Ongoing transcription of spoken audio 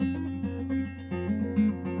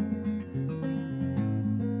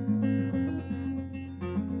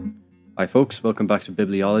Hi folks, welcome back to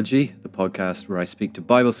Bibliology, the podcast where I speak to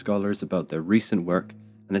Bible scholars about their recent work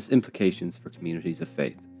and its implications for communities of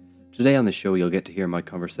faith. Today on the show you'll get to hear my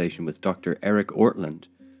conversation with Dr. Eric Ortlund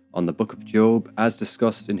on the book of Job as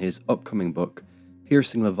discussed in his upcoming book,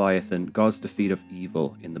 Piercing Leviathan, God's Defeat of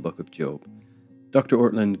Evil in the Book of Job. Dr.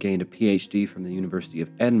 Ortlund gained a PhD from the University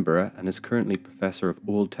of Edinburgh and is currently Professor of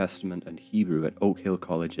Old Testament and Hebrew at Oak Hill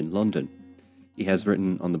College in London. He has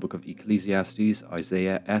written on the book of Ecclesiastes,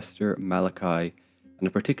 Isaiah, Esther, Malachi, and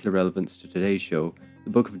of particular relevance to today's show, the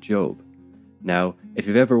book of Job. Now, if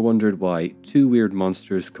you've ever wondered why two weird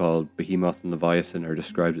monsters called Behemoth and Leviathan are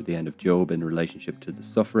described at the end of Job in relationship to the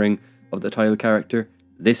suffering of the title character,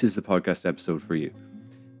 this is the podcast episode for you.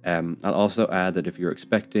 I'll also add that if you're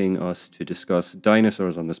expecting us to discuss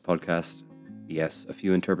dinosaurs on this podcast, yes, a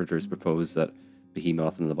few interpreters propose that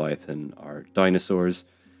Behemoth and Leviathan are dinosaurs.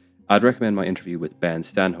 I'd recommend my interview with Ben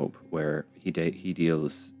Stanhope, where he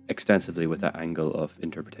deals extensively with that angle of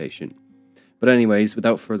interpretation. But anyways,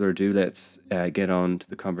 without further ado, let's get on to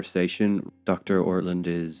the conversation. Dr. Ortlund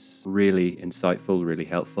is really insightful, really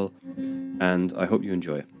helpful, and I hope you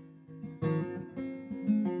enjoy it.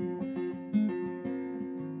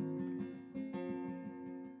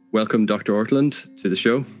 Welcome, Dr. Ortlund, to the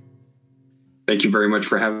show. Thank you very much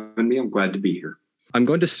for having me. I'm glad to be here. I'm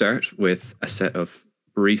going to start with a set of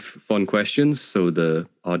brief, fun questions so the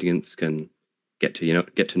audience can get to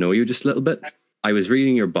know you just a little bit. I was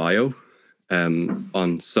reading your bio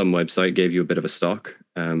on some website, gave you a bit of a stock,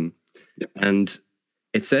 and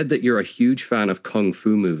it said that you're a huge fan of kung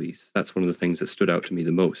fu movies. That's one of the things that stood out to me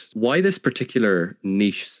the most. Why this particular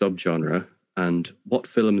niche subgenre, and what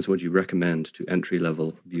films would you recommend to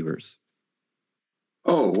entry-level viewers?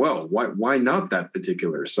 Oh, well, why not that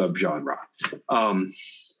particular subgenre?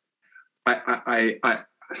 I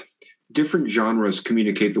different genres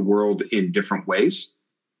communicate the world in different ways.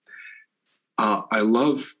 I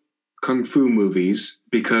love kung fu movies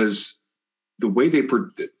because the way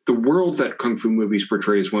the world that kung fu movies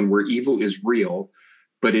portray is one where evil is real,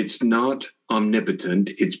 but it's not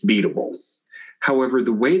omnipotent, it's beatable. However,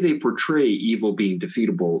 the way they portray evil being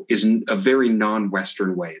defeatable is a very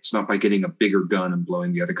non-Western way. It's not by getting a bigger gun and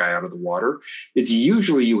blowing the other guy out of the water. It's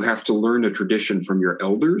usually you have to learn a tradition from your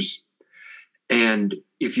elders. And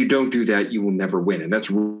if you don't do that, you will never win. And that's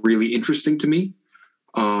really interesting to me.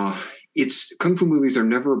 Kung fu movies are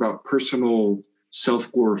never about personal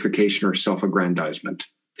self-glorification or self-aggrandizement.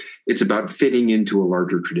 It's about fitting into a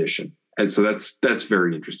larger tradition. And so that's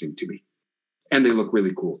very interesting to me. And they look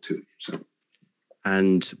really cool too. So.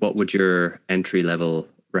 And what would your entry-level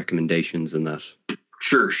recommendations in that?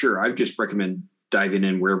 Sure. I just recommend diving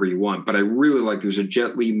in wherever you want. But I really like, there's a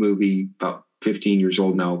Jet Li movie about 15 years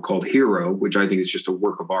old now called Hero, which I think is just a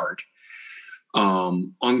work of art.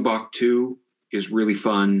 Ong Bak 2 is really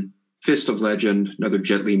fun. Fist of Legend, another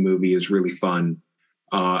Jet Li movie, is really fun.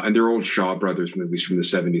 And they're old Shaw Brothers movies from the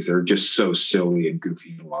 70s. They're just so silly and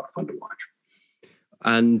goofy and a lot of fun to watch.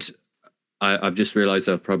 And I've just realized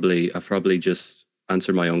I've probably just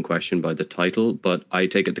answered my own question by the title, but I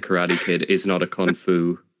take it The Karate Kid is not a kung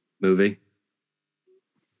fu movie.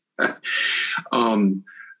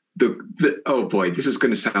 Oh boy, this is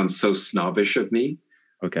going to sound so snobbish of me.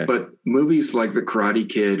 Okay. But movies like The Karate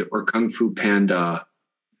Kid or Kung Fu Panda,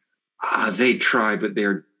 they try, but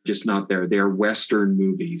they're just not there. They're Western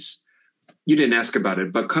movies. You didn't ask about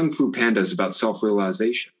it, but Kung Fu Panda is about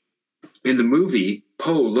self-realization. In the movie,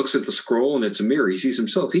 Po looks at the scroll and it's a mirror. He sees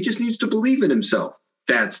himself. He just needs to believe in himself.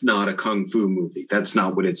 That's not a Kung Fu movie. That's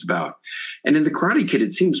not what it's about. And in The Karate Kid,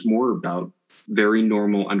 it seems more about very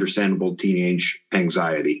normal, understandable teenage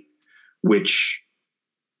anxiety, which,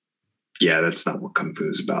 that's not what Kung Fu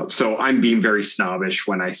is about. So I'm being very snobbish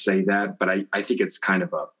when I say that, but I think it's kind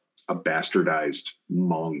of a bastardized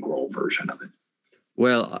mongrel version of it.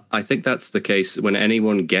 Well, I think that's the case when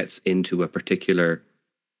anyone gets into a particular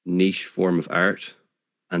niche form of art,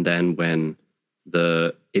 and then when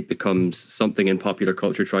it becomes something in popular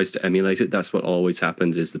culture tries to emulate it, that's what always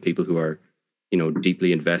happens. Is the people who are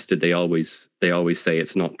deeply invested, they always say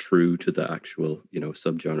it's not true to the actual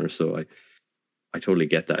subgenre. So I totally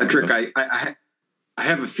get that. Patrick, I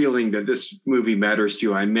have a feeling that this movie matters to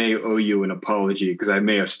you. I may owe you an apology because I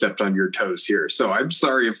may have stepped on your toes here, so I'm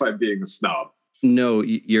sorry if I'm being a snob. No,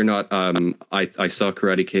 you're not. I saw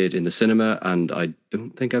Karate Kid in the cinema, and I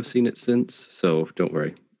don't think I've seen it since. So don't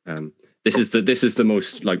worry. This is the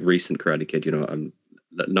most recent Karate Kid. I'm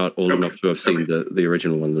not old enough to have seen the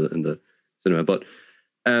original one in the cinema. But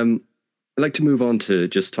I'd like to move on to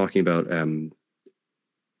just talking about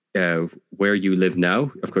where you live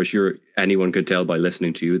now. Of course, anyone could tell by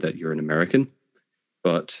listening to you that you're an American,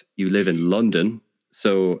 but you live in London.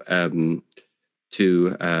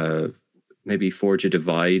 To maybe forge a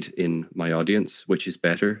divide in my audience, which is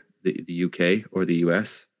better, the UK or the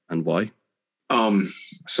US, and why?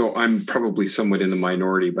 So I'm probably somewhat in the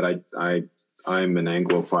minority, but I'm an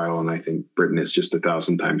Anglophile, and I think Britain is just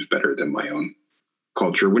 1,000 times better than my own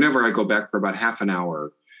culture. Whenever I go back for about half an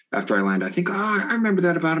hour after I land, I think, I remember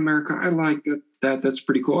that about America. I like that. That's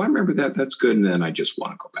pretty cool. I remember that. That's good. And then I just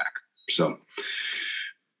want to go back. So.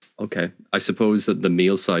 Okay. I suppose that the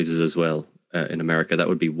meal sizes as well in America, that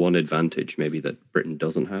would be one advantage maybe that Britain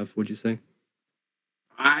doesn't have, would you say?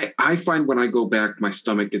 I find when I go back, my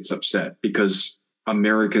stomach gets upset because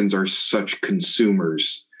Americans are such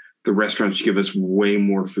consumers. The restaurants give us way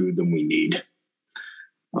more food than we need.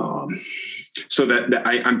 So that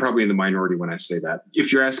I'm probably in the minority when I say that.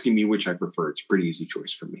 If you're asking me which I prefer, it's a pretty easy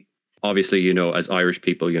choice for me. Obviously, as Irish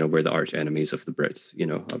people, we're the arch enemies of the Brits.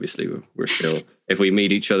 Obviously we're still, if we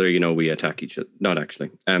meet each other, we attack each other. Not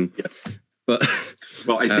actually. Yeah. But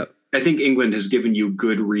well, I think England has given you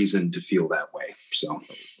good reason to feel that way. So,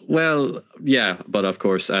 well, yeah, but of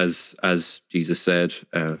course, as Jesus said,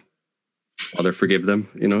 Father, forgive them.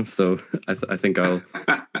 So I think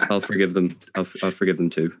I'll forgive them. I'll forgive them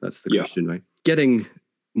too. That's the Christian way. Getting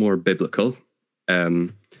more biblical.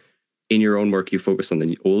 In your own work, you focus on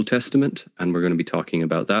the Old Testament, and we're going to be talking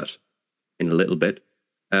about that in a little bit.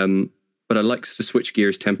 But I'd like to switch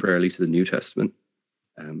gears temporarily to the New Testament.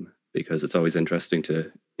 Because it's always interesting to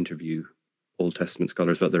interview Old Testament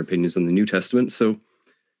scholars about their opinions on the New Testament. So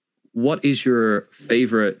what is your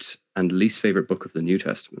favorite and least favorite book of the New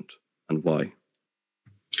Testament, and why?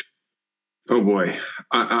 Oh boy,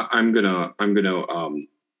 I'm gonna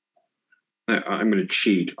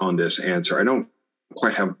cheat on this answer. I don't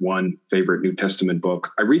quite have one favorite New Testament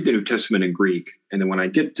book. I read the New Testament in Greek, and then when I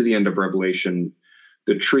get to the end of Revelation,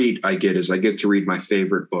 the treat I get is I get to read my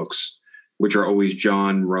favorite books, which are always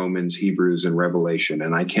John, Romans, Hebrews, and Revelation.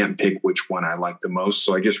 And I can't pick which one I like the most.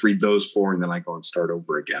 So I just read those four and then I go and start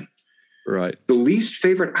over again. Right. The least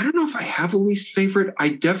favorite, I don't know if I have a least favorite. I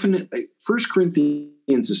definitely, 1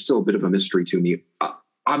 Corinthians is still a bit of a mystery to me.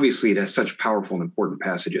 Obviously, it has such powerful and important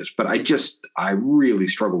passages, but I really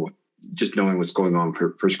struggle with just knowing what's going on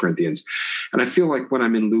for 1 Corinthians. And I feel like when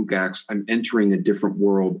I'm in Luke, Acts, I'm entering a different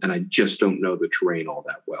world and I just don't know the terrain all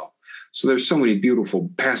that well. So there's so many beautiful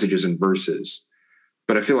passages and verses,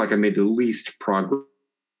 but I feel like I made the least progress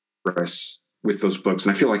with those books.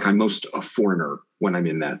 And I feel like I'm most a foreigner when I'm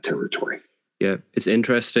in that territory. Yeah, it's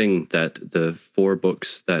interesting that the 4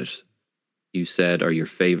 books that you said are your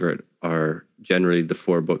favorite are generally the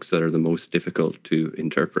 4 books that are the most difficult to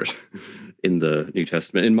interpret in the New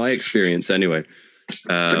Testament, in my experience anyway. It's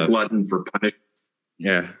a glutton for punishment.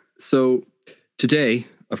 Yeah. So today,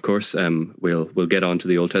 of course, we'll get on to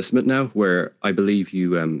the Old Testament now, where I believe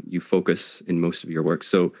you focus in most of your work.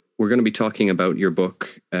 So we're going to be talking about your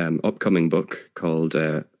book, upcoming book called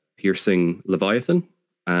Piercing Leviathan,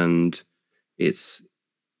 and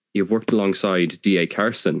you've worked alongside D.A.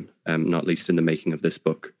 Carson, not least in the making of this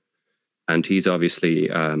book, and he's obviously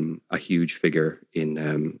a huge figure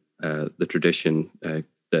in the tradition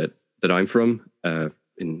that I'm from.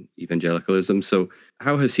 In evangelicalism. So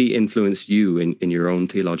how has he influenced you in your own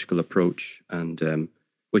theological approach, and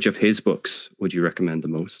which of his books would you recommend the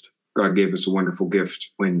most? God gave us a wonderful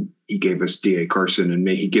gift when he gave us D.A. Carson, and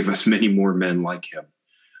may he give us many more men like him.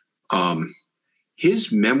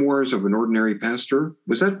 His Memoirs of an Ordinary Pastor,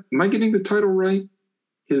 am I getting the title right?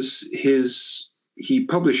 He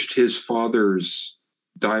published his father's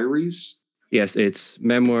diaries. Yes, it's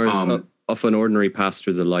Memoirs of an Ordinary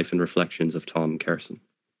Pastor, the Life and Reflections of Tom Carson.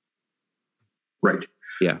 Right.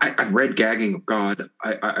 Yeah. I've read Gagging of God.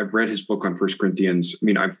 I've read his book on 1 Corinthians. I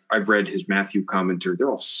mean, I've read his Matthew commentary. They're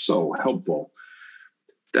all so helpful.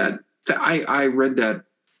 I read that,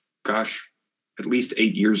 gosh, at least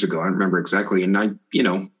 8 years ago. I don't remember exactly. And there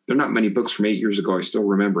are not many books from 8 years ago I still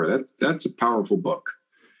remember. That's a powerful book.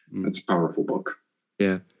 That's a powerful book.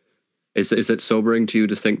 Yeah. Is it sobering to you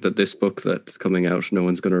to think that this book that's coming out, no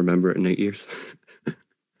one's going to remember it in 8 years?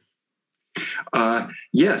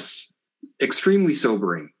 Yes. Extremely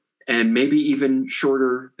sobering, and maybe even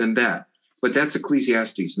shorter than that. But that's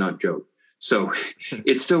Ecclesiastes, not Job. So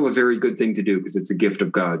it's still a very good thing to do because it's a gift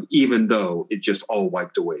of God, even though it just all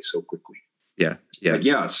wiped away so quickly. Yeah, yeah. But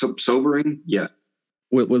yeah, so sobering, yeah.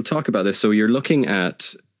 We'll talk about this. So you're looking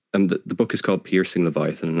at, the book is called Piercing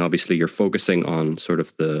Leviathan, and obviously you're focusing on sort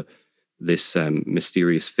of this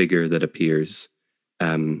mysterious figure that appears,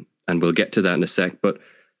 and we'll get to that in a sec. But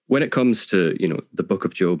when it comes to the Book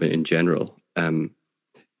of Job in general, in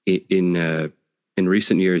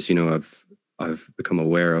recent years, I've become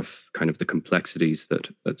aware of kind of the complexities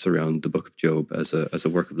that surround the Book of Job as a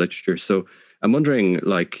work of literature. So I'm wondering,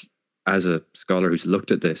 like, as a scholar who's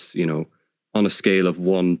looked at this, on a scale of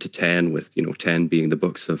 1 to 10, with 10 being the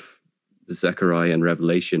books of Zechariah and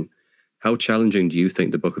Revelation, how challenging do you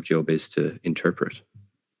think the Book of Job is to interpret?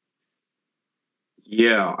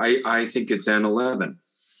 Yeah, I think it's an 11.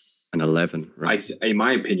 An 11, right? In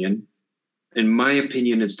my opinion,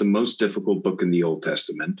 it's the most difficult book in the Old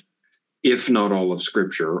Testament, if not all of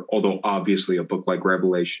Scripture, although obviously a book like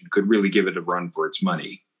Revelation could really give it a run for its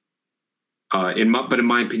money. But in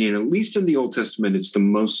my opinion, at least in the Old Testament, it's the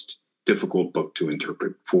most difficult book to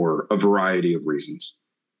interpret for a variety of reasons.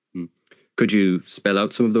 Could you spell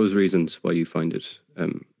out some of those reasons why you find it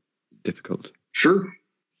difficult? Sure.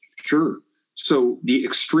 So the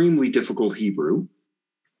extremely difficult Hebrew,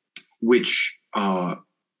 which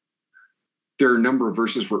there are a number of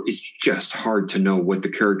verses where it's just hard to know what the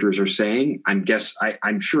characters are saying.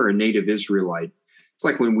 I'm sure a native Israelite, it's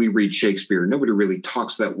like when we read Shakespeare, nobody really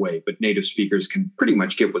talks that way, but native speakers can pretty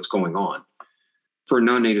much get what's going on. For a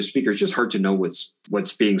non-native speaker, it's just hard to know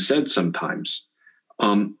what's being said sometimes.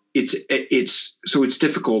 It's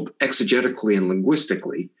difficult exegetically and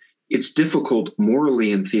linguistically. It's difficult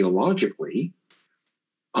morally and theologically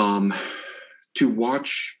to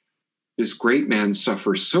watch this great man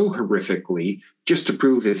suffer so horrifically just to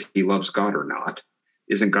prove if he loves God or not.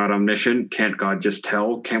 Isn't God omniscient? Can't God just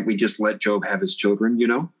tell? Can't we just let Job have his children,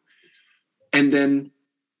 And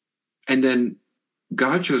then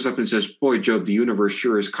God shows up and says, boy, Job, the universe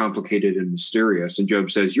sure is complicated and mysterious. And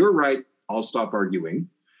Job says, you're right. I'll stop arguing.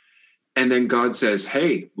 And then God says,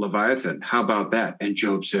 hey, Leviathan, how about that? And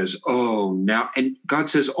Job says, oh, now. And God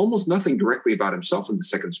says almost nothing directly about himself in the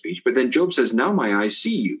second speech. But then Job says, now my eyes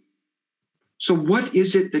see you. So what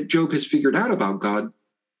is it that Job has figured out about God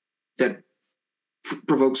that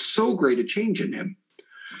provokes so great a change in him?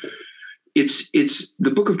 It's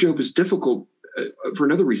the book of Job is difficult for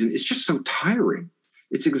another reason. It's just so tiring.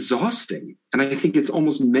 It's exhausting. And I think it's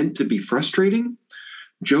almost meant to be frustrating.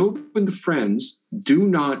 Job and the friends do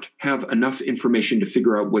not have enough information to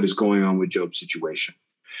figure out what is going on with Job's situation.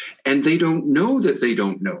 And they don't know that they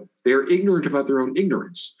don't know. They're ignorant about their own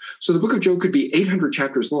ignorance. So the book of Job could be 800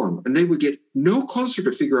 chapters long, and they would get no closer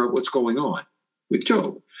to figure out what's going on with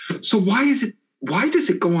Job. So why does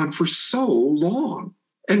it go on for so long?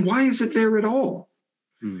 And why is it there at all?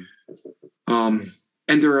 And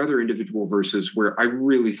there are other individual verses where I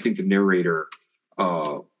really think the narrator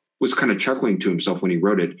was kind of chuckling to himself when he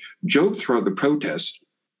wrote it. Job, throughout the protest,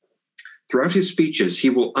 throughout his speeches, he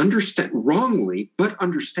will understand wrongly, but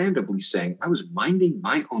understandably saying, I was minding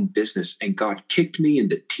my own business and God kicked me in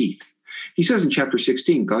the teeth. He says in chapter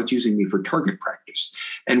 16, God's using me for target practice.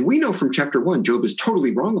 And we know from chapter 1, Job is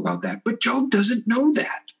totally wrong about that, but Job doesn't know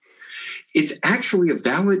that. It's actually a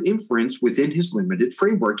valid inference within his limited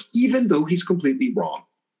framework, even though he's completely wrong.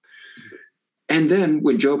 And then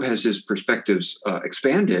when Job has his perspectives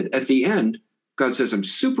expanded, at the end, God says, I'm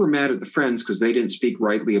super mad at the friends because they didn't speak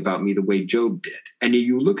rightly about me the way Job did. And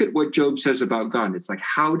you look at what Job says about God, and it's like,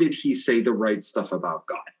 how did he say the right stuff about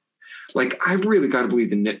God? Like, I really got to believe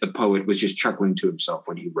the poet was just chuckling to himself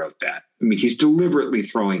when he wrote that. I mean, he's deliberately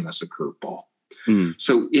throwing us a curveball.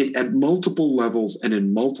 So at multiple levels and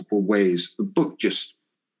in multiple ways, the book just,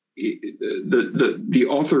 the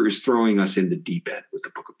author is throwing us in the deep end with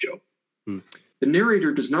the book of Job. The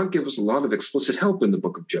narrator does not give us a lot of explicit help in the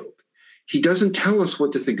book of Job. He doesn't tell us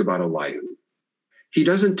what to think about Elihu. He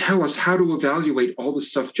doesn't tell us how to evaluate all the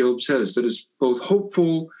stuff Job says that is both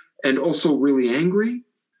hopeful and also really angry.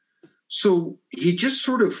 So he just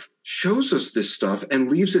sort of shows us this stuff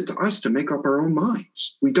and leaves it to us to make up our own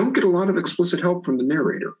minds. We don't get a lot of explicit help from the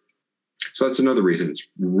narrator. So that's another reason it's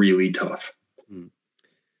really tough.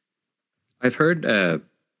 I've heard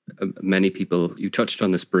many people, you touched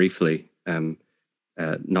on this briefly,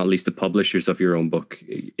 not least the publishers of your own book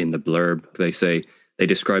in the blurb, they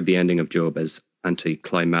describe the ending of Job as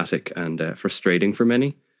anticlimactic and frustrating for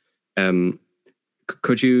many.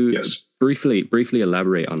 Could you briefly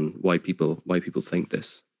elaborate on why people think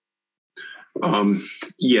this?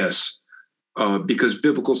 Yes, because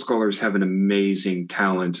biblical scholars have an amazing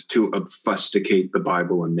talent to obfuscate the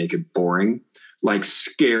Bible and make it boring, like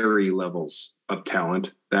scary levels of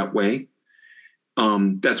talent that way.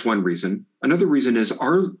 That's one reason. Another reason is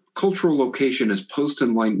our cultural location as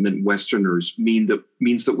post-Enlightenment Westerners means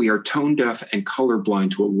that we are tone deaf and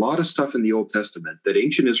colorblind to a lot of stuff in the Old Testament that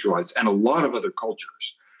ancient Israelites and a lot of other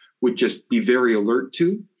cultures would just be very alert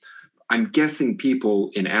to. I'm guessing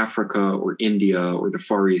people in Africa or India or the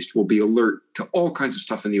Far East will be alert to all kinds of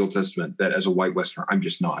stuff in the Old Testament that as a white Westerner, I'm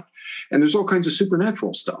just not. And there's all kinds of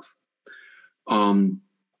supernatural stuff. a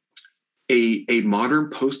modern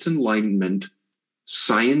post-Enlightenment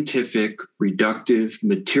scientific, reductive,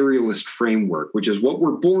 materialist framework, which is what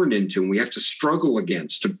we're born into and we have to struggle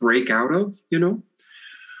against to break out of,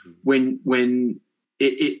 when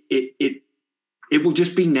it will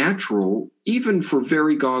just be natural, even for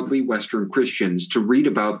very godly Western Christians, to read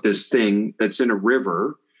about this thing that's in a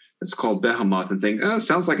river that's called Behemoth and think, oh,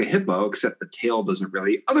 sounds like a hippo, except the tail doesn't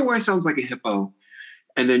really. Otherwise sounds like a hippo.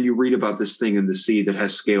 And then you read about this thing in the sea that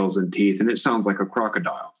has scales and teeth, and it sounds like a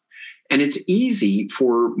crocodile. And it's easy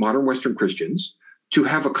for modern Western Christians to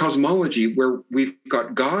have a cosmology where we've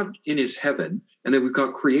got God in his heaven, and then we've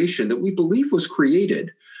got creation that we believe was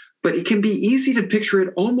created. But it can be easy to picture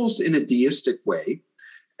it almost in a deistic way,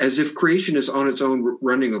 as if creation is on its own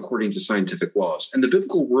running according to scientific laws. And the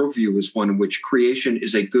biblical worldview is one in which creation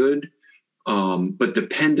is a good but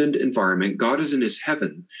dependent environment. God is in his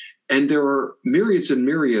heaven, and there are myriads and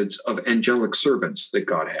myriads of angelic servants that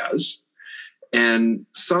God has, and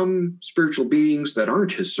some spiritual beings that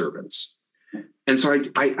aren't his servants. And so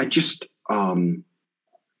I just,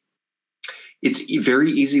 it's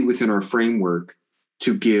very easy within our framework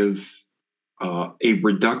to give a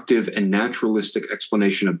reductive and naturalistic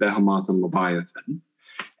explanation of Behemoth and Leviathan.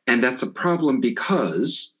 And that's a problem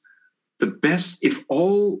because if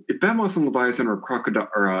Behemoth and Leviathan are a crocodile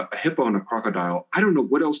or a hippo and a crocodile, I don't know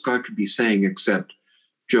what else God could be saying except,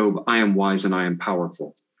 Job, I am wise and I am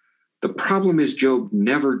powerful. The problem is Job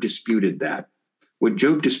never disputed that. What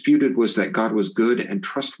Job disputed was that God was good and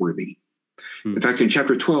trustworthy. In fact, in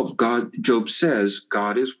chapter 12, Job says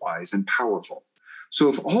God is wise and powerful. So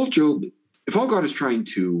if all God is trying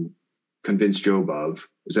to convince Job of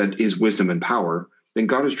is that his wisdom and power, then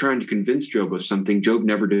God is trying to convince Job of something Job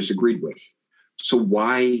never disagreed with. So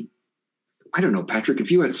why, I don't know, Patrick, if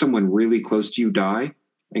you had someone really close to you die,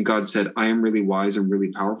 and God said, I am really wise and really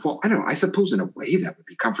powerful, I don't know, I suppose in a way that would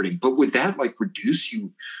be comforting. But would that reduce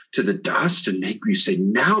you to the dust and make you say,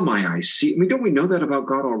 now my eyes see? I mean, don't we know that about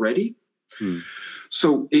God already?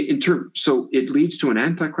 So it leads to an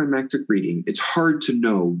anticlimactic reading. It's hard to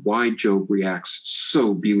know why Job reacts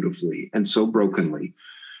so beautifully and so brokenly.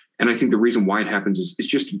 And I think the reason why it happens is it's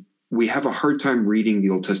just we have a hard time reading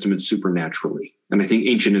the Old Testament supernaturally. And I think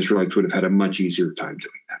ancient Israelites would have had a much easier time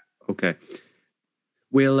doing that. Okay.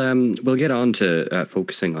 We'll get on to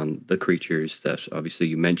focusing on the creatures that obviously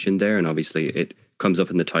you mentioned there, and obviously it comes up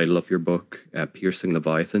in the title of your book, Piercing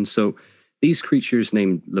Leviathan. So these creatures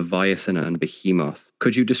named Leviathan and Behemoth,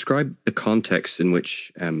 could you describe the context in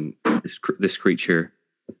which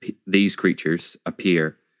these creatures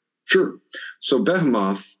appear? Sure. So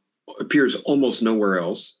Behemoth appears almost nowhere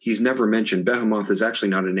else. He's never mentioned. Behemoth is actually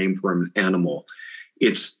not a name for an animal.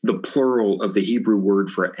 It's the plural of the Hebrew word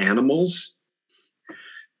for animals.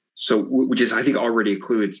 So, which is, I think, already a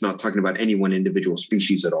clue. It's not talking about any one individual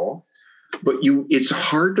species at all. But it's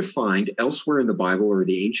hard to find elsewhere in the Bible or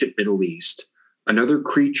the ancient Middle East another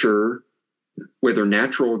creature, whether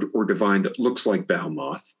natural or divine, that looks like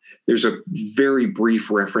Behemoth. There's a very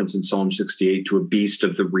brief reference in Psalm 68 to a beast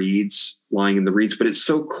of the reeds, lying in the reeds, but it's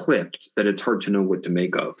so clipped that it's hard to know what to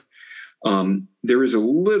make of. There is a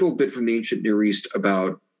little bit from the ancient Near East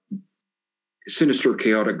about sinister,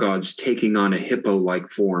 chaotic gods taking on a hippo-like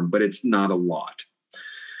form, but it's not a lot.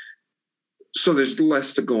 So there's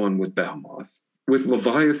less to go on with Behemoth. With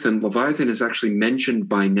Leviathan is actually mentioned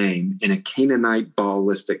by name in a Canaanite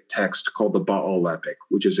Baalistic text called the Baal Epic,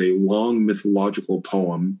 which is a long mythological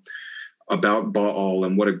poem about Baal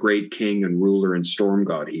and what a great king and ruler and storm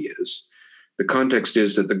god he is. The context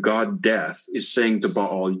is that the god Death is saying to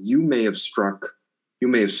Baal, you may have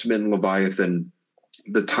smitten Leviathan,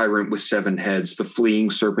 the tyrant with 7 heads, the fleeing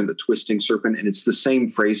serpent, the twisting serpent. And it's the same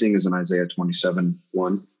phrasing as in Isaiah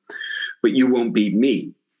 27:1. But you won't beat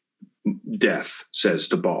me, Death says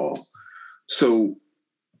to Baal. So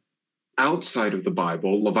outside of the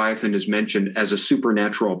Bible, Leviathan is mentioned as a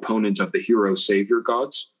supernatural opponent of the hero savior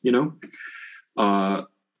gods, Leviathan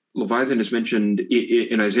is mentioned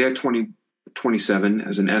in Isaiah 20:27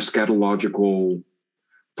 as an eschatological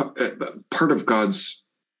part of God's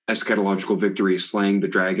eschatological victory, slaying the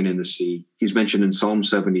dragon in the sea. He's mentioned in Psalm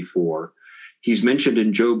 74. He's mentioned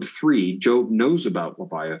in Job 3. Job knows about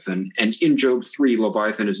Leviathan. And in Job 3,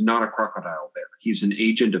 Leviathan is not a crocodile there. He's an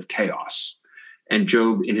agent of chaos. And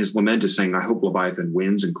Job, in his lament, is saying, I hope Leviathan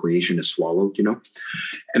wins and creation is swallowed,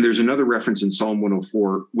 And there's another reference in Psalm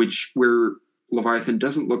 104, where Leviathan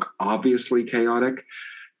doesn't look obviously chaotic.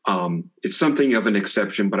 It's something of an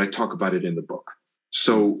exception, but I talk about it in the book.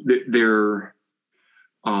 So there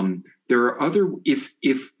are other,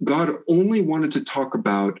 if God only wanted to talk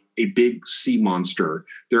about a big sea monster,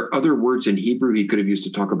 there are other words in Hebrew he could have used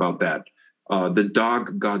to talk about that. the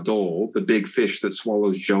dog Gadol, the big fish that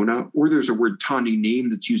swallows Jonah, or there's a word Tananim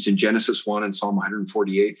that's used in Genesis 1 and Psalm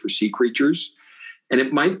 148 for sea creatures. And they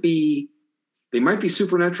might be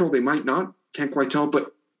supernatural, they might not, can't quite tell,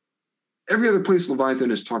 but every other place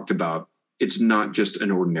Leviathan is talked about, it's not just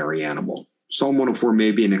an ordinary animal. Psalm 104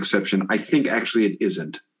 may be an exception. I think actually it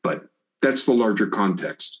isn't, but that's the larger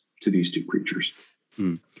context to these two creatures.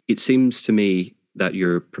 It seems to me that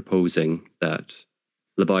you're proposing that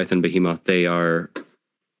Leviathan, Behemoth, they are,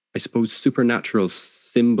 I suppose, supernatural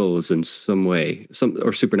symbols in some way,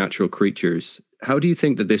 or supernatural creatures. How do you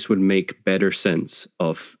think that this would make better sense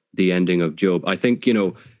of the ending of Job? I think,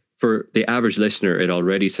 for the average listener, it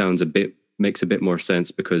already makes a bit more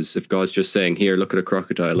sense, because if God's just saying, here, look at a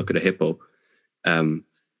crocodile, look at a hippo,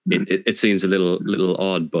 it seems a little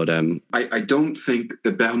odd, but I don't think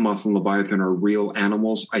that Behemoth and Leviathan are real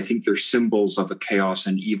animals. I think they're symbols of a chaos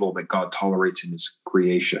and evil that God tolerates in his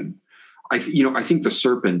creation. I think the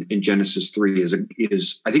serpent in Genesis 3 is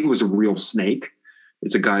I think it was a real snake.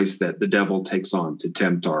 It's a guise that the devil takes on to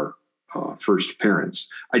tempt our first parents.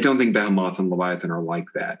 I don't think Behemoth and Leviathan are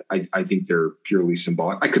like that. I think they're purely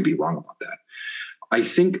symbolic. I could be wrong about that. I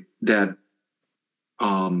think that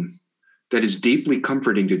that is deeply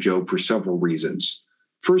comforting to Job for several reasons.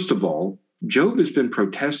 First of all, Job has been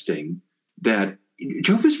protesting that.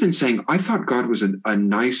 Job has been saying, I thought God was a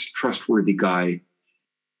nice, trustworthy guy,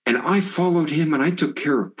 and I followed him, and I took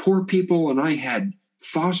care of poor people, and I had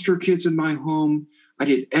foster kids in my home. I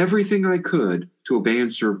did everything I could to obey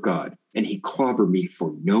and serve God, and he clobbered me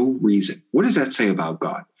for no reason. What does that say about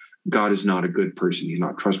God? God is not a good person. He's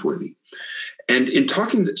not trustworthy. And in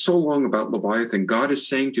talking so long about Leviathan, God is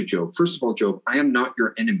saying to Job, first of all, Job, I am not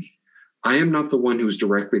your enemy. I am not the one who is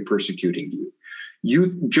directly persecuting you.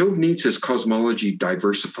 Job needs his cosmology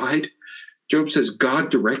diversified. Job says,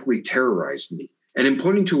 God directly terrorized me. And in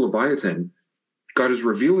pointing to Leviathan, God is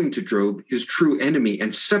revealing to Job his true enemy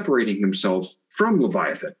and separating himself from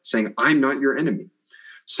Leviathan, saying, I'm not your enemy.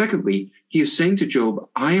 Secondly, he is saying to Job,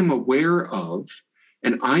 I am aware of,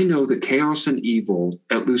 and I know the chaos and evil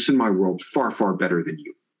at loose in my world far, far better than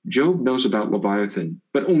you. Job knows about Leviathan,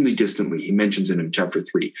 but only distantly. He mentions it in chapter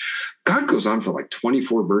 3. God goes on for like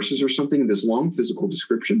 24 verses or something in this long physical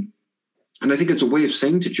description. And I think it's a way of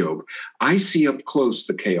saying to Job, I see up close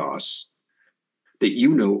the chaos that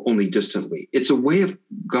you know only distantly. It's a way of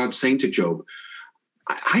God saying to Job,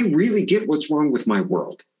 I really get what's wrong with my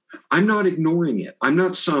world. I'm not ignoring it. I'm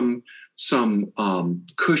not some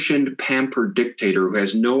cushioned, pampered dictator who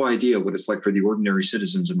has no idea what it's like for the ordinary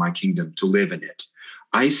citizens in my kingdom to live in it.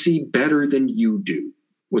 I see better than you do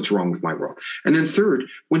what's wrong with my world. And then third,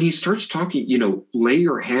 when he starts talking, lay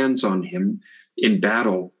your hands on him in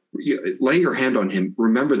battle, lay your hand on him,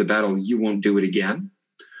 remember the battle, you won't do it again.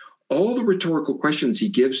 All the rhetorical questions he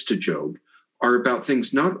gives to Job are about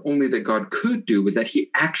things not only that God could do, but that he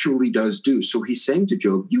actually does do. So he's saying to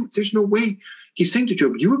Job, there's no way. He's saying to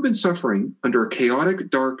Job, you have been suffering under a chaotic,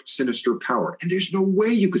 dark, sinister power, and there's no way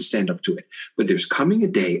you could stand up to it. But there's coming a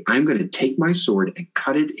day, I'm going to take my sword and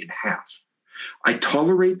cut it in half. I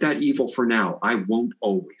tolerate that evil for now. I won't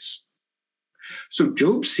always. So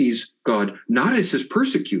Job sees God not as his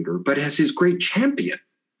persecutor, but as his great champion.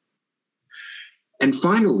 And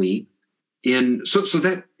finally, so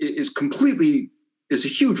that is a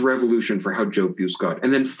huge revolution for how Job views God.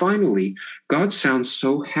 And then finally, God sounds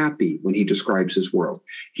so happy when he describes his world.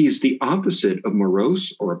 He is the opposite of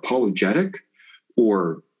morose or apologetic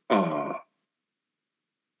or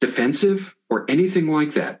defensive or anything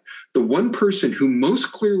like that. The one person who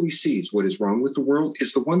most clearly sees what is wrong with the world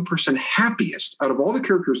is the one person happiest out of all the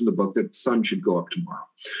characters in the book that the sun should go up tomorrow.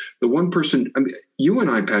 The one person, you and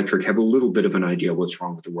I, Patrick, have a little bit of an idea of what's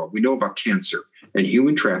wrong with the world. We know about cancer and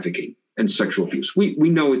human trafficking and sexual abuse. We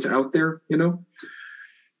know it's out there,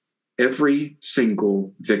 Every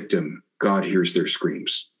single victim, God hears their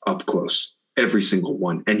screams up close, every single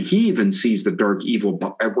one. And he even sees the dark evil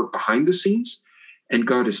at work behind the scenes. And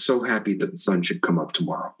God is so happy that the sun should come up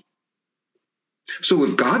tomorrow. So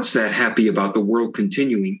if God's that happy about the world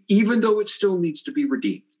continuing, even though it still needs to be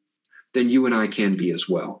redeemed, then you and I can be as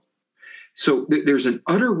well. So there's an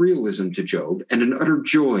utter realism to Job and an utter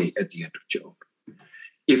joy at the end of Job.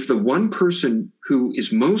 If the one person who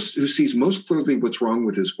sees most clearly what's wrong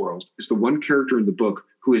with his world is the one character in the book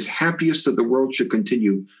who is happiest that the world should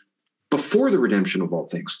continue before the redemption of all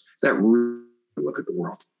things, that really look at the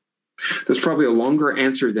world. That's probably a longer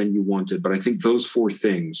answer than you wanted, but I think those four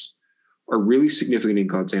things are really significant in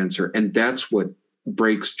God's answer. And that's what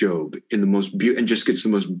breaks Job in the most and just gets the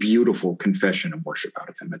most beautiful confession and worship out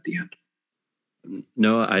of him at the end.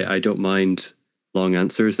 No, I don't mind long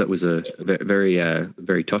answers. That was a very,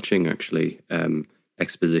 very touching, actually,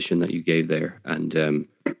 exposition that you gave there, and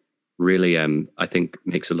really, I think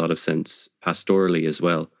makes a lot of sense pastorally as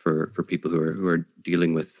well for people who are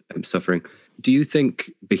dealing with suffering. Do you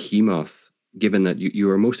think Behemoth, given that you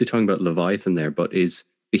were mostly talking about Leviathan there, but is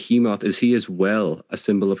Behemoth, is he as well a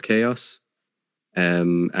symbol of chaos?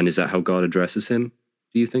 And is that how God addresses him,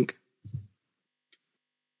 do you think?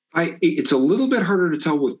 It's a little bit harder to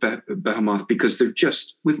tell with Behemoth because they're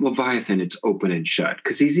just, with Leviathan, it's open and shut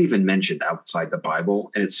because he's even mentioned outside the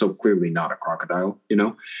Bible and it's so clearly not a crocodile,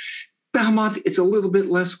 Behemoth, it's a little bit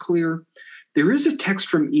less clear. There is a text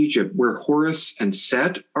from Egypt where Horus and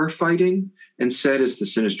Set are fighting, and Set is the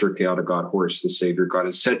sinister, chaotic god, Horus the savior god,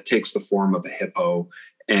 and Set takes the form of a hippo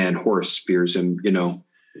and Horus spears him,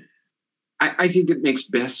 I think it makes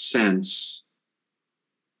best sense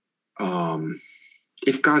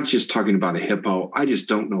if God's just talking about a hippo. I just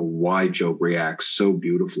don't know why Job reacts so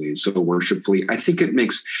beautifully and so worshipfully. I think it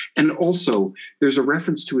makes, and also there's a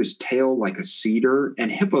reference to his tail like a cedar,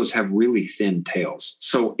 and hippos have really thin tails.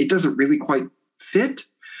 So it doesn't really quite fit.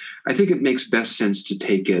 I think it makes best sense to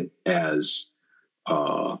take it as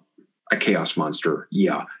a chaos monster.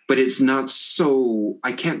 Yeah. But it's not so,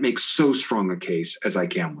 I can't make so strong a case as I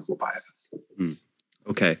can with Leviathan.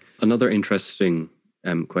 Okay. Another interesting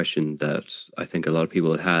question that I think a lot of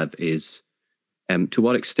people have is, to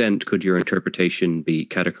what extent could your interpretation be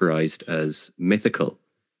categorized as mythical?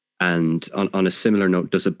 And on a similar note,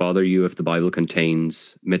 does it bother you if the Bible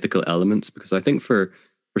contains mythical elements? Because I think for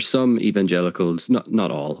some evangelicals,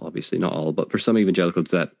 not all, obviously not all, but for some evangelicals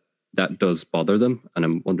that does bother them. And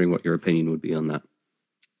I'm wondering what your opinion would be on that.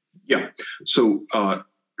 Yeah. So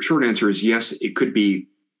short answer is yes, it could be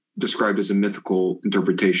described as a mythical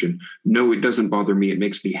interpretation. No, it doesn't bother me. It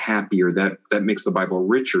makes me happier. That makes the Bible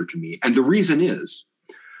richer to me. And the reason is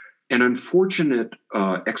an unfortunate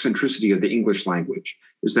eccentricity of the English language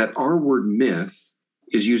is that our word myth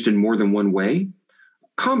is used in more than one way.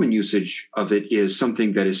 Common usage of it is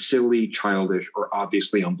something that is silly, childish, or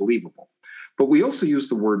obviously unbelievable. But we also use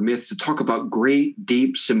the word myth to talk about great,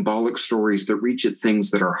 deep, symbolic stories that reach at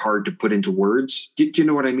things that are hard to put into words. Do you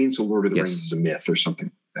know what I mean? So Lord of the Rings is a myth or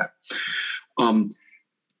something like that.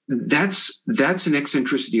 That's an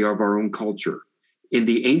eccentricity of our own culture.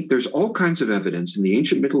 There's all kinds of evidence in the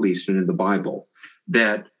ancient Middle East and in the Bible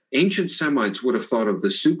that ancient Semites would have thought of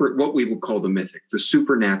what we would call the mythic, the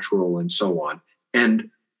supernatural, and so on,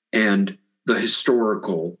 and the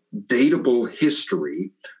historical, datable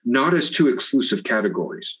history, not as two exclusive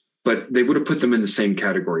categories, but they would have put them in the same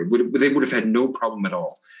category. They would have had no problem at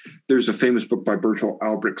all. There's a famous book by Bertolt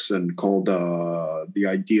Albrechtsen called The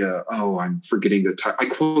Idea. Oh, I'm forgetting the title. I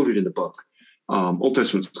quote it in the book. Old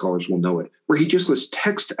Testament scholars will know it, where he just lists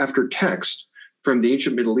text after text from the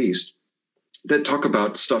ancient Middle East that talk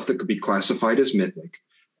about stuff that could be classified as mythic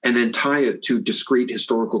and then tie it to discrete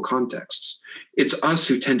historical contexts. It's us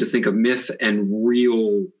who tend to think of myth and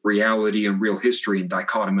real reality and real history in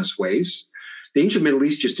dichotomous ways. The ancient Middle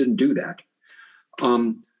East just didn't do that.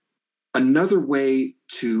 Another way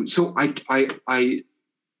so I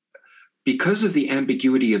because of the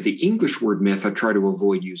ambiguity of the English word myth, I try to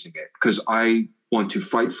avoid using it because I want to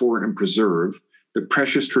fight for and preserve the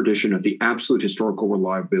precious tradition of the absolute historical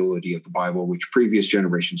reliability of the Bible, which previous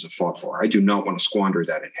generations have fought for. I do not want to squander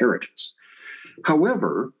that inheritance.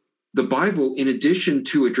 However, the Bible, in addition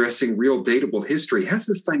to addressing real datable history, has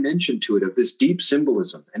this dimension to it of this deep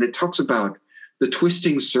symbolism. And it talks about the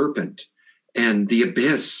twisting serpent and the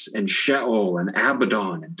abyss and Sheol and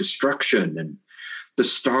Abaddon and destruction and the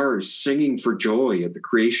stars singing for joy at the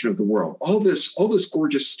creation of the world. All this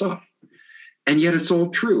gorgeous stuff. And yet it's all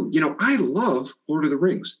true. I love Lord of the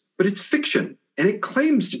Rings, but it's fiction and it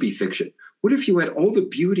claims to be fiction. What if you had all the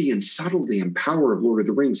beauty and subtlety and power of Lord of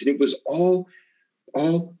the Rings and it was all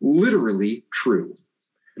literally true?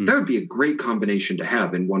 That would be a great combination to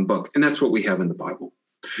have in one book. And that's what we have in the Bible.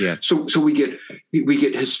 Yeah. So we get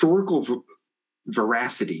historical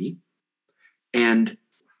veracity and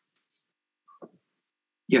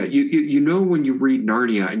yeah, when you read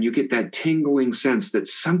Narnia and you get that tingling sense that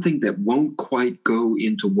something that won't quite go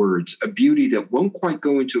into words, a beauty that won't quite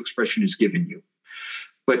go into expression is given you.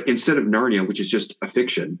 But instead of Narnia, which is just a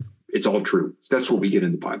fiction, it's all true. That's what we get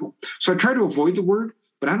in the Bible. So I try to avoid the word,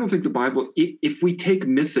 but I don't think the Bible, if we take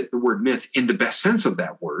the word myth in the best sense of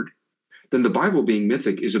that word, then the Bible being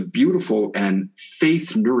mythic is a beautiful and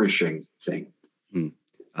faith-nourishing thing.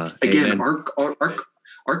 Again,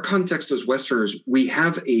 our context as Westerners, we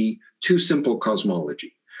have a too simple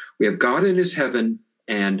cosmology. We have God in his heaven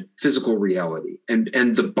and physical reality. And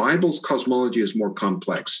the Bible's cosmology is more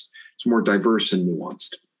complex. It's more diverse and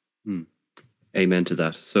nuanced. Amen to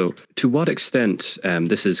that. So, to what extent,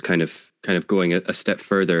 this is kind of going a step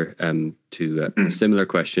further to a similar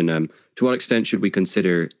question. To what extent should we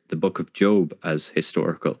consider the Book of Job as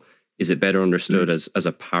historical? Is it better understood as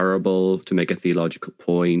a parable to make a theological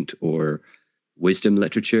point, or wisdom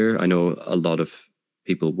literature? I know a lot of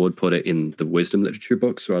people would put it in the wisdom literature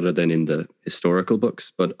books rather than in the historical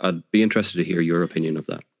books, but I'd be interested to hear your opinion of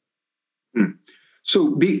that.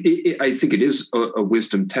 So I think it is a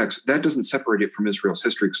wisdom text. That doesn't separate it from Israel's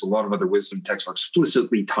history, because a lot of other wisdom texts are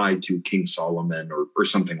explicitly tied to King Solomon or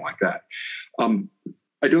something like that.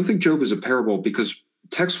 I don't think Job is a parable, because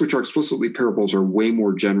texts which are explicitly parables are way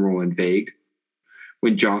more general and vague.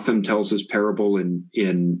 When Jotham tells his parable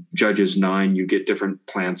in Judges 9, you get different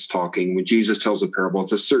plants talking. When Jesus tells a parable,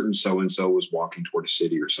 it's a certain so-and-so was walking toward a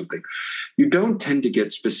city or something. You don't tend to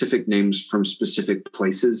get specific names from specific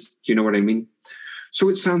places. Do you know what I mean? So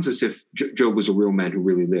it sounds as if Job was a real man who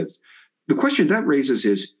really lived. The question that raises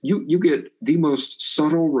is, you get the most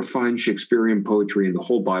subtle, refined Shakespearean poetry in the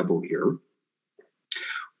whole Bible here.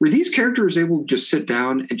 Were these characters able to just sit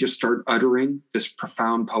down and just start uttering this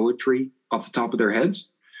profound poetry off the top of their heads?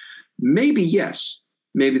 Maybe yes.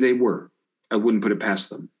 Maybe they were. I wouldn't put it past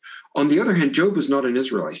them. On the other hand, Job is not an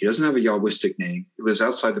Israelite. He doesn't have a Yahwistic name. He lives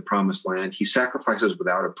outside the promised land. He sacrifices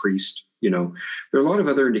without a priest. There are a lot of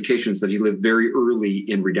other indications that he lived very early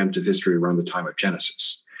in redemptive history, around the time of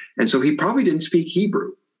Genesis. And so he probably didn't speak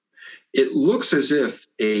Hebrew. It looks as if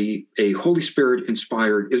a Holy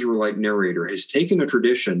Spirit-inspired Israelite narrator has taken a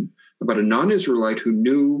tradition about a non-Israelite who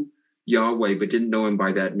knew Yahweh but didn't know him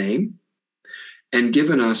by that name, and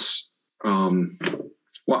given us,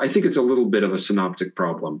 I think it's a little bit of a synoptic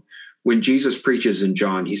problem. When Jesus preaches in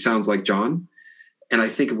John, he sounds like John. And I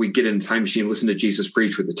think if we get in a time machine and listen to Jesus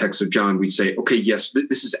preach with the text of John, we'd say, okay, yes,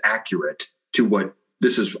 this is accurate to what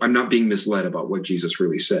this is. I'm not being misled about what Jesus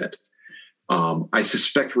really said. I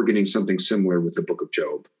suspect we're getting something similar with the Book of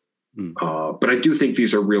Job. But I do think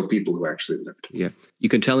these are real people who actually lived. Yeah. You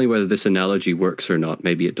can tell me whether this analogy works or not.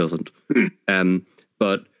 Maybe it doesn't.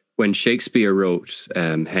 But when Shakespeare wrote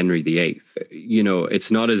Henry VIII, it's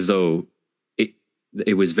not as though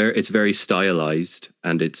it's very stylized,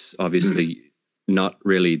 and it's obviously not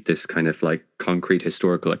really this kind of like concrete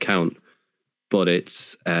historical account, but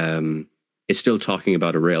it's still talking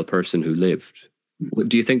about a real person who lived.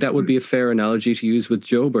 Do you think that would be a fair analogy to use with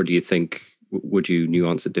Job, or do you think, would you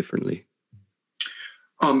nuance it differently?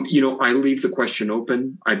 I leave the question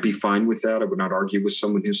open. I'd be fine with that. I would not argue with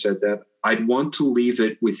someone who said that. I'd want to leave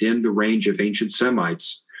it within the range of ancient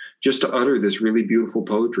Semites just to utter this really beautiful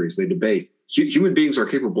poetry as they debate. Human beings are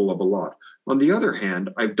capable of a lot. On the other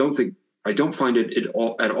hand, I don't find it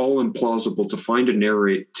at all implausible to find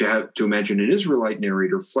to imagine an Israelite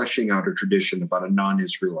narrator fleshing out a tradition about a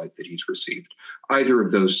non-Israelite that he's received. Either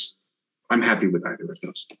of those, I'm happy with either of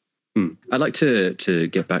those. I'd like to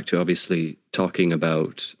get back to obviously talking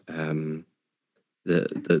about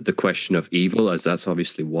the question of evil, as that's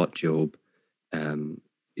obviously what Job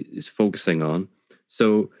is focusing on.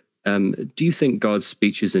 So, do you think God's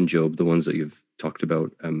speeches in Job, the ones that you've talked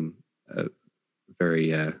about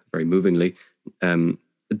very movingly, do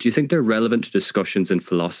you think they're relevant to discussions in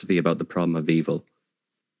philosophy about the problem of evil?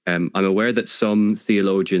 I'm aware that some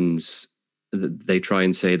theologians, they try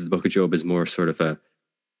and say that the Book of Job is more sort of a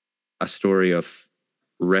story of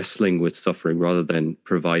wrestling with suffering rather than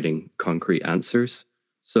providing concrete answers.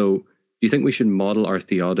 So do you think we should model our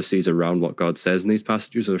theodicies around what God says in these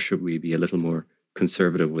passages, or should we be a little more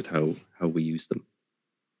conservative with how we use them?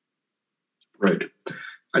 Right.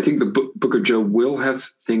 I think the Book of Job will have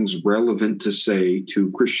things relevant to say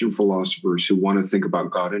to Christian philosophers who want to think about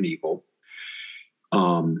God and evil.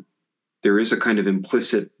 There is a kind of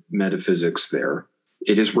implicit metaphysics there.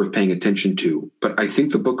 It is worth paying attention to. But I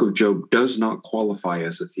think the Book of Job does not qualify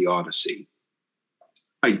as a theodicy.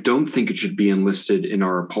 I don't think it should be enlisted in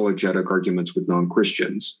our apologetic arguments with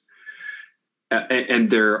non-Christians. And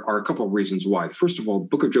there are a couple of reasons why. First of all, the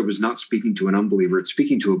Book of Job is not speaking to an unbeliever. It's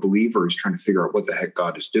speaking to a believer who's trying to figure out what the heck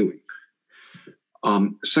God is doing.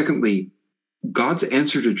 Secondly, God's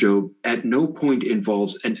answer to Job at no point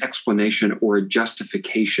involves an explanation or a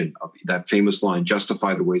justification of that famous line,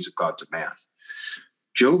 justify the ways of God to man.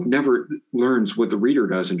 Job never learns what the reader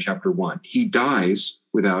does in chapter 1. He dies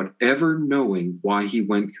without ever knowing why he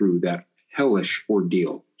went through that hellish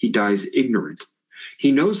ordeal. He dies ignorant.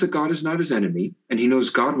 He knows that God is not his enemy, and he knows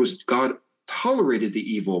God tolerated the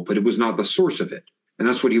evil, but it was not the source of it. And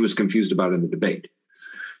that's what he was confused about in the debate.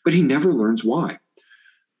 But he never learns why.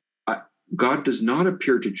 God does not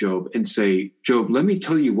appear to Job and say, Job, let me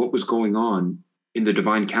tell you what was going on in the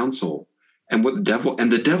divine council and what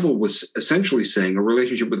the devil was essentially saying a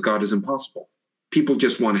relationship with God is impossible. people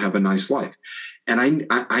just want to have a nice life. And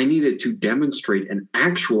I needed to demonstrate and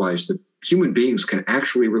actualize that human beings can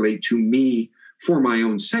actually relate to me for my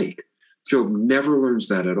own sake. Job never learns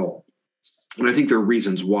that at all. And I think there are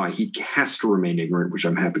reasons why he has to remain ignorant, which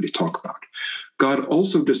I'm happy to talk about. God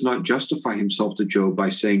also does not justify himself to Job by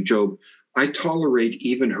saying, Job, I tolerate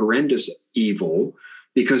even horrendous evil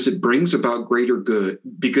because it brings about greater good,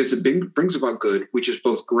 because it brings about good, which is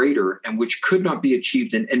both greater and which could not be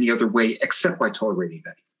achieved in any other way except by tolerating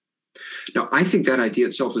that. Now, I think that idea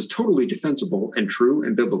itself is totally defensible and true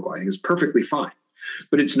and biblical. I think it's perfectly fine,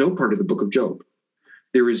 but it's no part of the book of Job.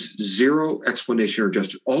 There is zero explanation or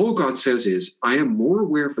justice. All God says is, I am more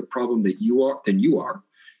aware of the problem than you are,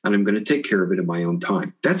 and I'm going to take care of it in my own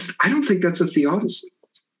time. I don't think that's a theodicy.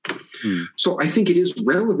 So I think it is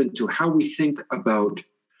relevant to how we think about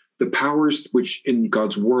the powers which in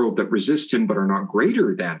God's world that resist him but are not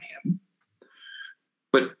greater than him.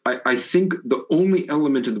 But I think the only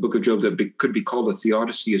element in the book of Job that could be called a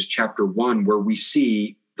theodicy is chapter 1, where we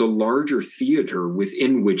see the larger theater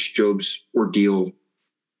within which Job's ordeal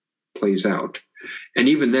plays out. And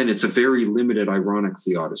even then, it's a very limited, ironic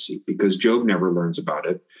theodicy because Job never learns about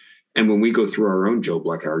it. And when we go through our own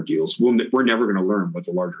Job-like ordeals, we're never going to learn what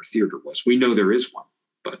the larger theater was. We know there is one.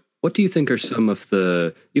 But what do you think are some of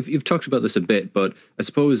the? You've talked about this a bit, but I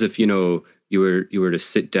suppose if you were to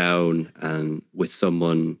sit down and with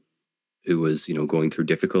someone who was going through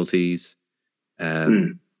difficulties,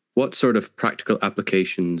 what sort of practical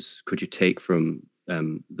applications could you take from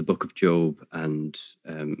the book of Job and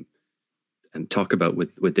talk about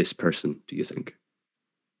with this person, do you think?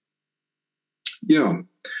 Yeah,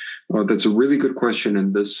 that's a really good question.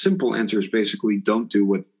 And the simple answer is basically don't do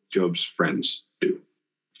what Job's friends do.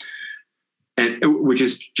 And which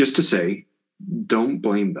is just to say, don't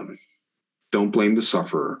blame them. Don't blame the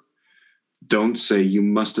sufferer. Don't say you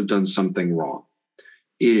must have done something wrong.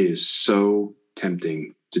 It is so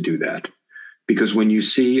tempting to do that. Because when you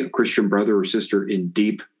see a Christian brother or sister in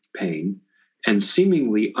deep pain and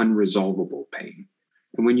seemingly unresolvable pain,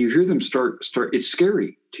 and when you hear them start, it's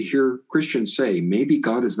scary to hear Christians say, maybe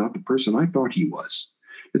God is not the person I thought he was.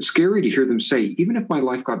 It's scary to hear them say, even if my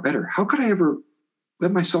life got better, how could I ever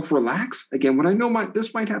let myself relax again when I know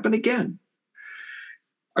this might happen again?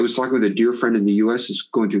 I was talking with a dear friend in the U.S. who's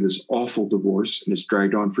going through this awful divorce, and it's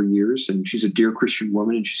dragged on for years. And she's a dear Christian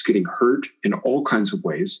woman, and she's getting hurt in all kinds of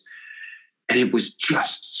ways. And it was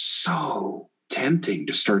just so tempting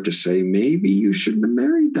to start to say, maybe you shouldn't have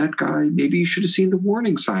married that guy. Maybe you should have seen the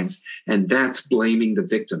warning signs. And that's blaming the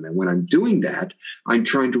victim. And when I'm doing that, I'm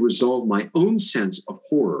trying to resolve my own sense of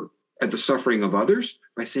horror at the suffering of others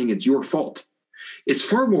by saying it's your fault. It's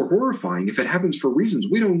far more horrifying if it happens for reasons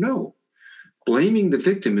we don't know. Blaming the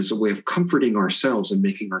victim is a way of comforting ourselves and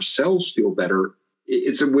making ourselves feel better.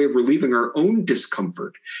 It's a way of relieving our own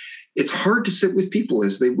discomfort. It's hard to sit with people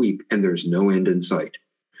as they weep, and there's no end in sight.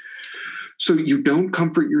 So you don't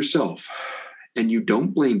comfort yourself, and you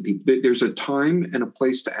don't blame people. There's a time and a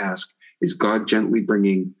place to ask, is God gently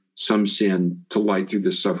bringing some sin to light through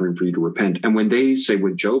this suffering for you to repent? And when they say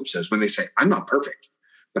what Job says, when they say, I'm not perfect,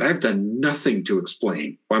 but I've done nothing to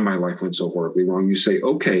explain why my life went so horribly wrong, you say,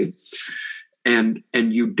 okay, and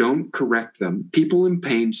you don't correct them. People in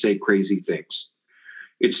pain say crazy things.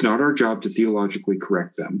 It's not our job to theologically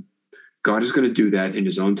correct them. God is going to do that in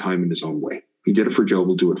his own time, in his own way. He did it for Job,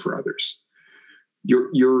 will do it for others.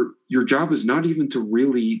 Your job is not even to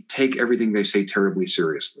really take everything they say terribly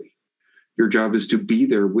seriously. Your job is to be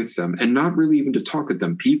there with them and not really even to talk at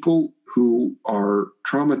them. People who are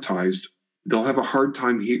traumatized, they'll have a hard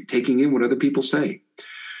time taking in what other people say.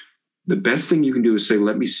 The best thing you can do is say,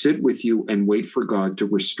 let me sit with you and wait for God to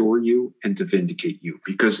restore you and to vindicate you.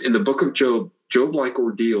 Because in the book of Job, Job-like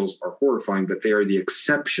ordeals are horrifying, but they are the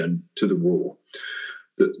exception to the rule.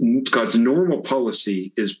 God's normal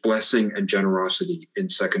policy is blessing and generosity in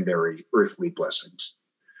secondary earthly blessings.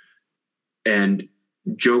 And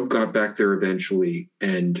Job got back there eventually,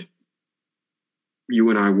 and you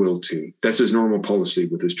and I will too. That's his normal policy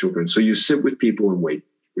with his children. So you sit with people and wait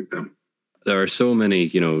with them. There are so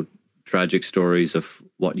many, tragic stories of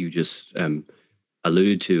what you just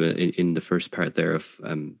alluded to in the first part there of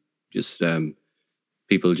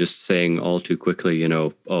people just saying all too quickly,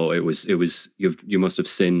 oh, it was you must have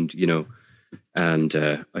sinned, and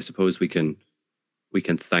I suppose we can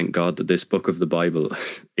thank God that this book of the Bible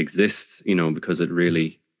exists, because it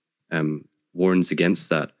really warns against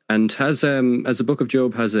that. And has the book of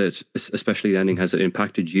Job, has it, especially the ending, has it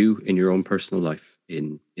impacted you in your own personal life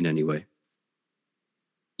in any way?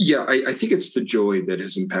 Yeah, I think it's the joy that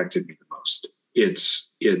has impacted me the most.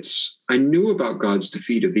 I knew about God's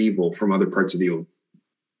defeat of evil from other parts of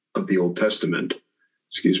the Old Testament.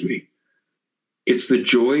 excuse me. It's the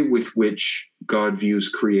joy with which God views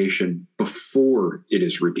creation before it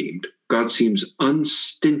is redeemed. God seems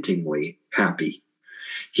unstintingly happy.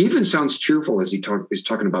 He even sounds cheerful as is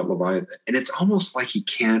talking about Leviathan. And it's almost like he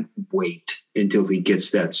can't wait until he gets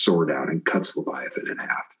that sword out and cuts Leviathan in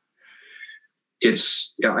half.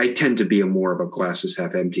 I tend to be more of a glass is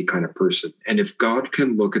half empty kind of person. And if God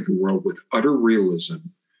can look at the world with utter realism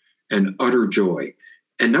and utter joy,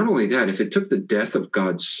 and not only that, if it took the death of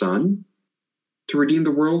God's son to redeem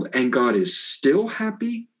the world and God is still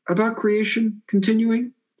happy about creation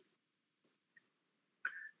continuing,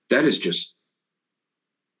 that's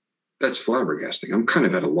flabbergasting. I'm kind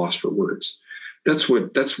of at a loss for words. That's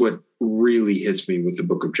what really hits me with the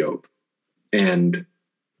book of Job. And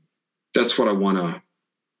that's what I want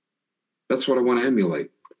to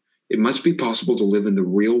emulate. It must be possible to live in the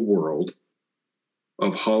real world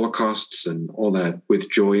of holocausts and all that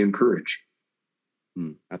with joy and courage.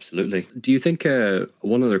 Absolutely. Do you think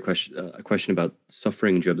one other question, a question about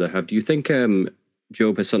suffering, Job, that I have? Do you think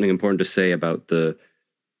Job has something important to say about the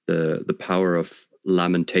power of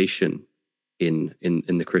lamentation in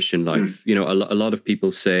the Christian life? You know, a lot of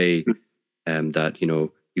people say that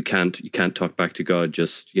you can't talk back to God,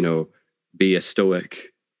 just be a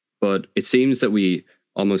stoic. But it seems that we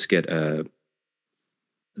almost get the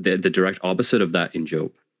direct opposite of that in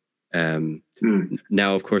Job.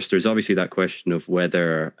 Now, of course, there's obviously that question of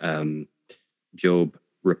whether Job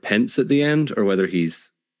repents at the end or whether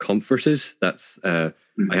he's comforted. That's I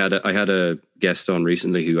had a guest on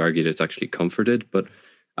recently who argued it's actually comforted, but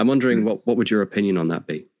I'm wondering what would your opinion on that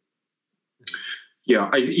be?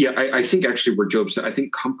 I think actually where Job said, I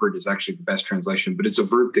think comfort is actually the best translation, but it's a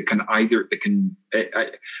verb that can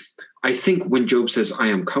I think when Job says I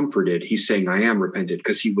am comforted, he's saying I am repented,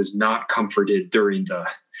 because he was not comforted during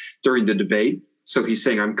the debate. So he's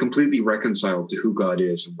saying I'm completely reconciled to who God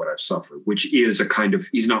is and what I've suffered, which is a kind of,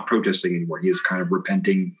 he's not protesting anymore. He is kind of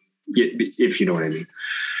repenting, if you know what I mean.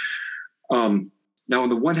 Now, on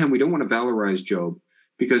the one hand, we don't want to valorize Job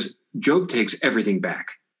because Job takes everything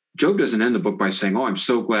back. Job doesn't end the book by saying, oh, I'm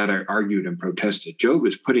so glad I argued and protested. Job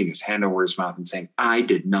is putting his hand over his mouth and saying, I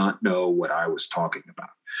did not know what I was talking about.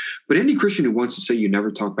 But any Christian who wants to say you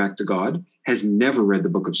never talk back to God has never read the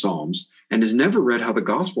book of Psalms and has never read how the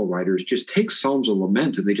gospel writers just take Psalms of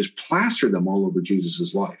lament and they just plaster them all over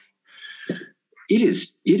Jesus's life. I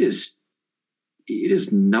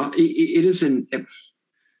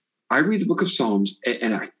read the book of Psalms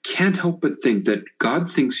and I can't help but think that God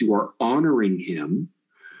thinks you are honoring him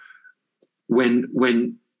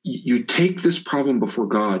when you take this problem before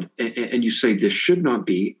God and you say, this should not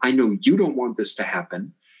be. I know you don't want this to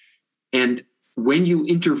happen. And when you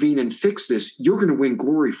intervene and fix this, you're going to win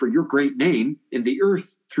glory for your great name in the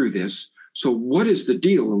earth through this. So what is the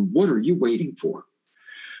deal and what are you waiting for?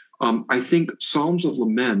 I think Psalms of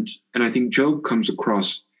Lament, and I think Job comes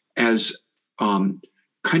across as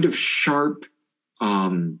kind of sharp,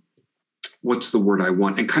 what's the word I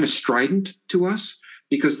want, and kind of strident to us,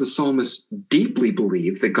 because the psalmists deeply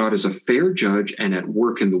believe that God is a fair judge and at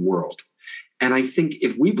work in the world. And I think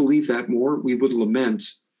if we believe that more, we would lament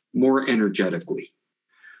more energetically.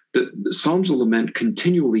 The Psalms of Lament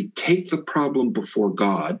continually take the problem before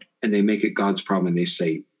God and they make it God's problem. And they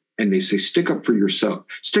say, stick up for yourself,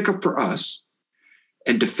 stick up for us,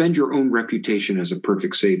 and defend your own reputation as a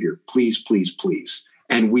perfect Savior. Please, please, please.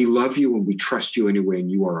 And we love you and we trust you anyway,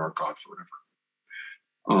 and you are our God forever.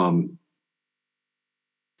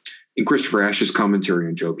 In Christopher Ash's commentary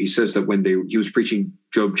on Job, he says that when he was preaching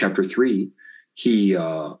Job chapter 3,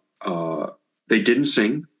 they didn't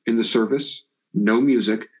sing in the service, no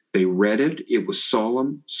music. They read it. It was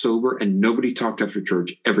solemn, sober, and nobody talked after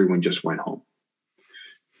church. Everyone just went home.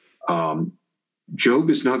 Job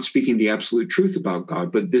is not speaking the absolute truth about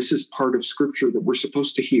God, but this is part of Scripture that we're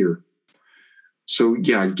supposed to hear. So,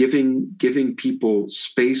 yeah, giving people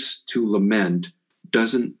space to lament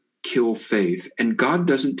doesn't kill faith, and God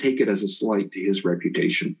doesn't take it as a slight to his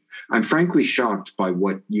reputation. I'm frankly shocked by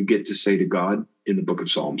what you get to say to God in the book of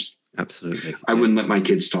Psalms. Absolutely. I wouldn't let my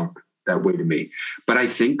kids talk that way to me. But I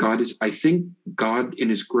think God in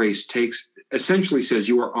his grace essentially says,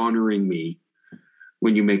 you are honoring me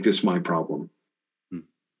when you make this my problem.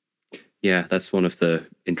 Yeah, that's one of the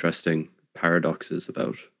interesting paradoxes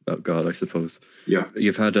about God, I suppose. Yeah.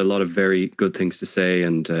 You've had a lot of very good things to say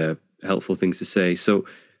and helpful things to say. So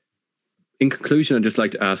in conclusion, I'd just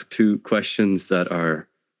like to ask two questions that are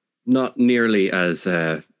not nearly as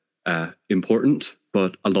important,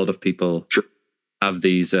 but a lot of people have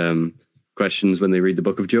these questions when they read the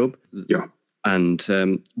book of Job. Yeah.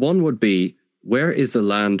 And one would be, where is the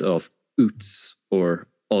land of Uz or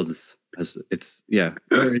Uz It's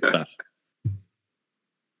where is that?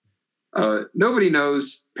 Nobody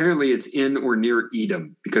knows. Apparently, it's in or near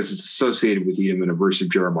Edom because it's associated with Edom in a verse of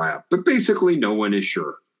Jeremiah. But basically, no one is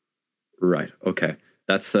sure. Right. Okay.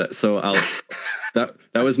 That's so. I'll. that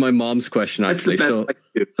was my mom's question actually. So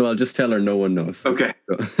I'll just tell her no one knows. Okay.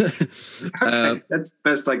 Okay. That's the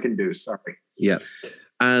best I can do. Sorry. Yeah.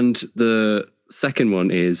 And the second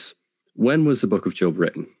one is, when was the Book of Job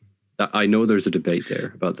written? I know there's a debate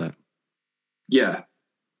there about that. Yeah.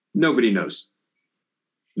 Nobody knows.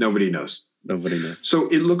 Nobody knows. So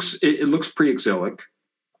it looks pre-exilic.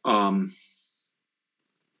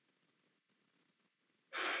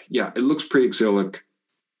 It looks pre-exilic.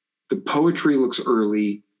 The poetry looks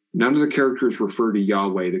early. None of the characters refer to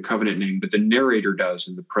Yahweh, the covenant name, but the narrator does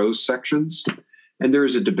in the prose sections. And there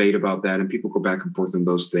is a debate about that, and people go back and forth on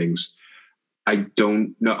those things. I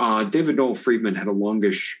don't know. David Noel Friedman had a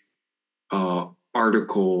longish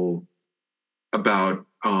article about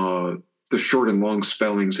the short and long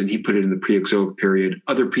spellings, and he put it in the pre-exilic period.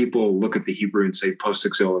 Other people look at the Hebrew and say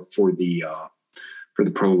post-exilic for the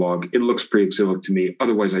prologue. It looks pre-exilic to me.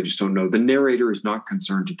 Otherwise, I just don't know. The narrator is not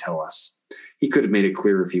concerned to tell us. He could have made it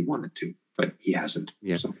clear if he wanted to, but he hasn't.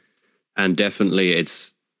 Yeah, so. And definitely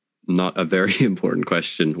it's not a very important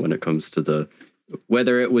question when it comes to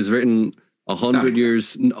whether it was written 100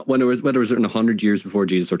 years, whether it was written 100 years before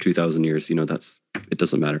Jesus or 2,000 years. It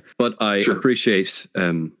doesn't matter. But I appreciate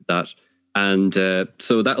that. And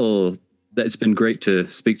so it's been great to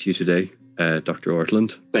speak to you today, Dr.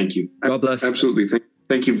 Ortlund. Thank you. God bless. Absolutely.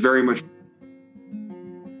 Thank you very much.